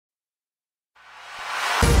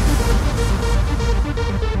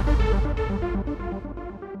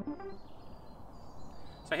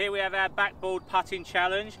So here we have our backboard putting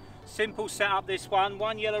challenge. Simple setup this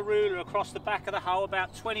one yellow ruler across the back of the hole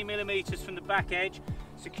about 20mm from the back edge,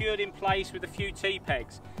 secured in place with a few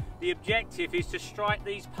T-pegs. The objective is to strike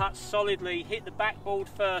these putts solidly, hit the backboard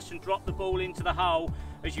first and drop the ball into the hole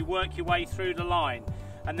as you work your way through the line.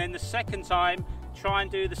 And then the second time, try and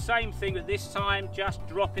do the same thing, but this time just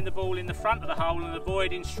dropping the ball in the front of the hole and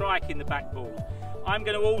avoiding striking the backboard. I'm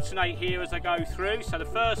going to alternate here as I go through. So the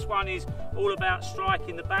first one is all about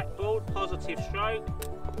striking the backboard, positive stroke.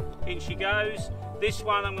 In she goes. This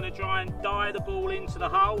one I'm going to try and dive the ball into the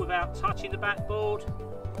hole without touching the backboard.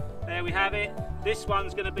 There we have it. This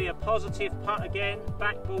one's going to be a positive putt again,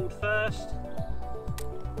 backboard first.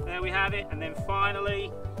 There we have it, and then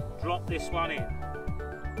finally drop this one in.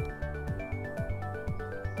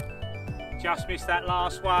 Just missed that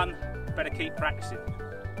last one, better keep practicing.